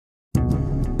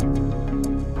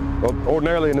Well,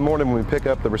 ordinarily in the morning when we pick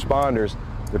up the responders,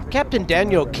 Captain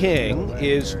Daniel King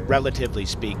is, relatively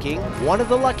speaking, one of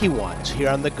the lucky ones here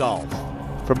on the Gulf.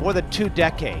 For more than 2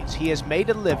 decades, he has made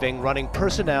a living running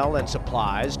personnel and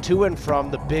supplies to and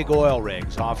from the big oil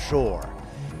rigs offshore.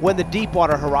 When the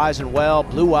Deepwater Horizon well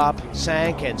blew up,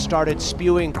 sank, and started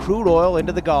spewing crude oil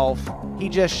into the Gulf, he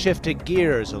just shifted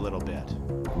gears a little bit.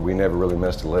 we never really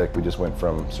missed a lick. We just went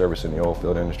from servicing the oil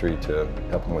field industry to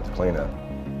helping with the cleanup.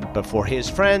 But for his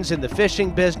friends in the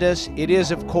fishing business, it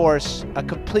is, of course, a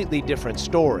completely different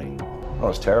story. Oh,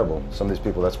 it's terrible. Some of these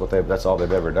people, that's all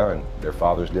they've ever done. Their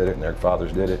fathers did it and their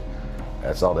fathers did it.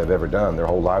 That's all they've ever done. Their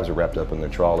whole lives are wrapped up in their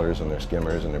trawlers and their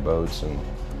skimmers and their boats, and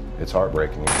it's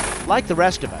heartbreaking. Like the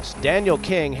rest of us, Daniel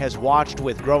King has watched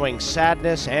with growing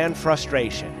sadness and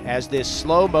frustration as this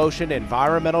slow-motion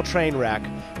environmental train wreck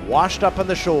washed up on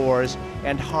the shores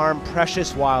and harmed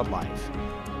precious wildlife.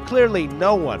 Clearly,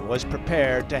 no one was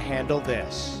prepared to handle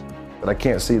this. But I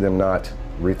can't see them not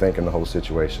rethinking the whole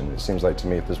situation. It seems like to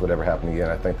me if this would ever happen again,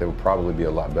 I think they would probably be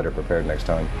a lot better prepared next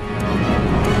time.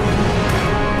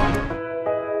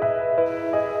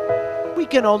 We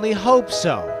can only hope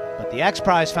so, but the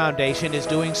XPRIZE Foundation is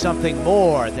doing something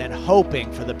more than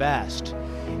hoping for the best.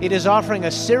 It is offering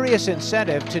a serious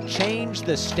incentive to change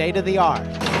the state of the art,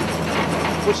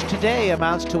 which today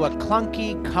amounts to a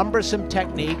clunky, cumbersome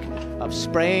technique of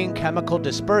spraying chemical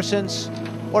dispersants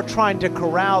or trying to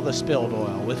corral the spilled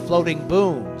oil with floating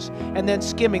booms and then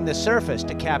skimming the surface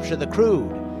to capture the crude.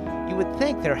 You would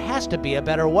think there has to be a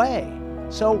better way.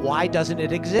 So why doesn't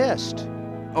it exist?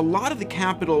 A lot of the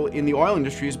capital in the oil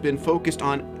industry has been focused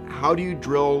on how do you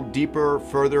drill deeper,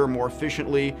 further, more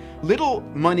efficiently. Little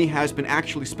money has been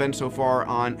actually spent so far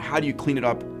on how do you clean it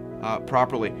up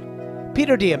properly.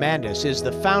 Peter Diamandis is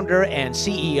the founder and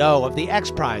CEO of the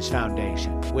XPRIZE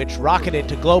Foundation, which rocketed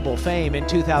to global fame in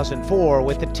 2004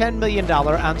 with the $10 million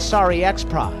Ansari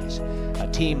XPRIZE. A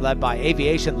team led by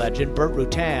aviation legend Burt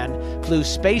Rutan flew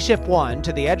Spaceship One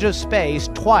to the edge of space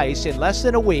twice in less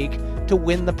than a week to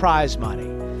win the prize money.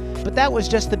 But that was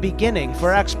just the beginning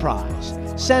for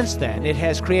XPRIZE. Since then, it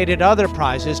has created other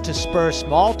prizes to spur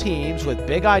small teams with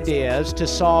big ideas to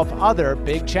solve other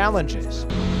big challenges.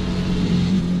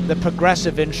 The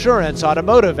Progressive Insurance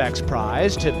Automotive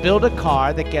XPRIZE to build a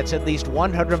car that gets at least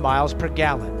 100 miles per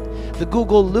gallon. The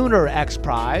Google Lunar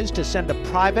XPRIZE to send a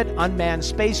private unmanned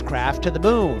spacecraft to the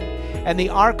moon. And the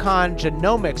Archon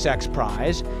Genomics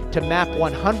XPRIZE to map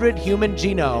 100 human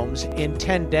genomes in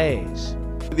 10 days.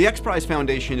 The XPRIZE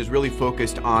Foundation is really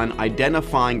focused on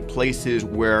identifying places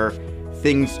where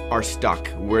things are stuck,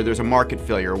 where there's a market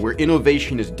failure, where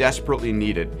innovation is desperately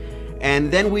needed.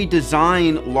 And then we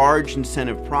design large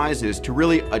incentive prizes to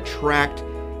really attract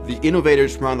the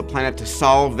innovators from around the planet to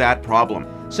solve that problem.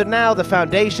 So now the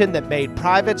foundation that made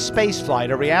private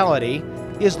spaceflight a reality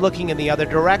is looking in the other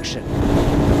direction,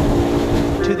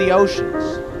 to the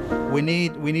oceans. We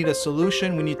need a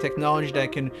solution. We need technology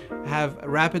that can have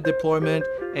rapid deployment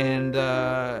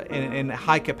and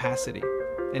high capacity,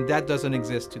 and that doesn't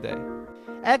exist today.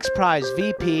 XPRIZE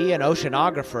VP and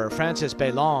oceanographer Francis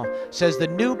Beland says the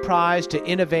new prize to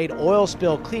innovate oil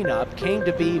spill cleanup came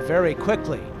to be very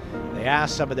quickly. They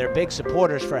asked some of their big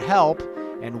supporters for help,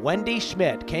 and Wendy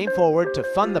Schmidt came forward to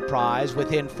fund the prize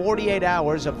within 48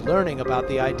 hours of learning about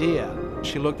the idea.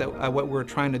 She looked at what we're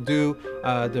trying to do,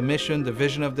 the mission, the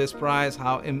vision of this prize,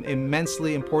 how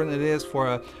immensely important it is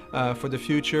for the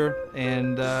future,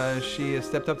 and she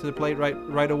stepped up to the plate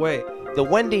right away. The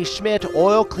Wendy Schmidt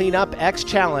Oil Cleanup X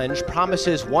Challenge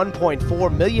promises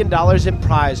 $1.4 million in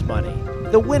prize money.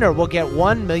 The winner will get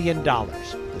 $1 million.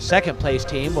 The second place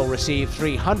team will receive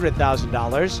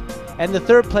 $300,000, and the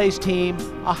third place team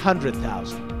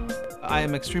 $100,000. I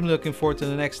am extremely looking forward to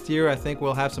the next year. I think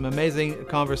we'll have some amazing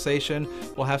conversation.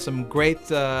 We'll have some great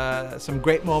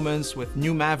moments with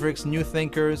new mavericks, new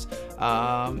thinkers,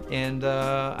 and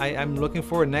I'm looking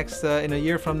forward in a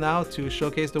year from now to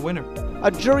showcase the winner.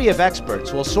 A jury of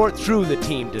experts will sort through the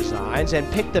team designs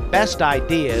and pick the best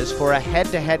ideas for a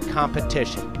head-to-head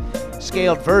competition.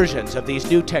 Scaled versions of these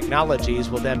new technologies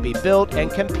will then be built and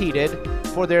competed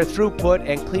for their throughput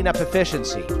and cleanup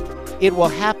efficiency. It will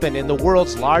happen in the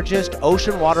world's largest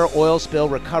ocean water oil spill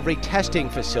recovery testing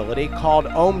facility called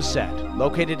OMSET,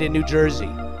 located in New Jersey.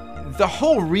 The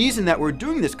whole reason that we're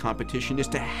doing this competition is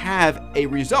to have a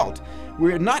result.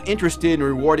 We're not interested in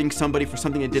rewarding somebody for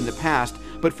something they did in the past,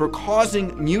 but for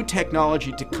causing new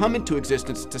technology to come into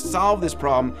existence to solve this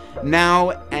problem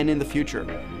now and in the future.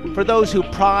 For those who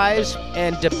prize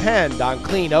and depend on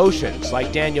clean oceans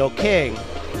like Daniel King,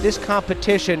 this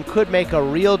competition could make a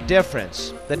real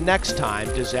difference the next time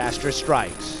disaster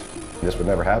strikes. This would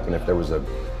never happen if there was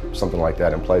something like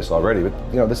that in place already. But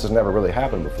you know, this has never really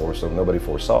happened before, so nobody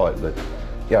foresaw it. But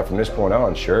yeah, from this point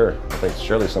on, sure, I think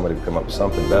surely somebody would come up with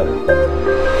something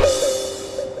better.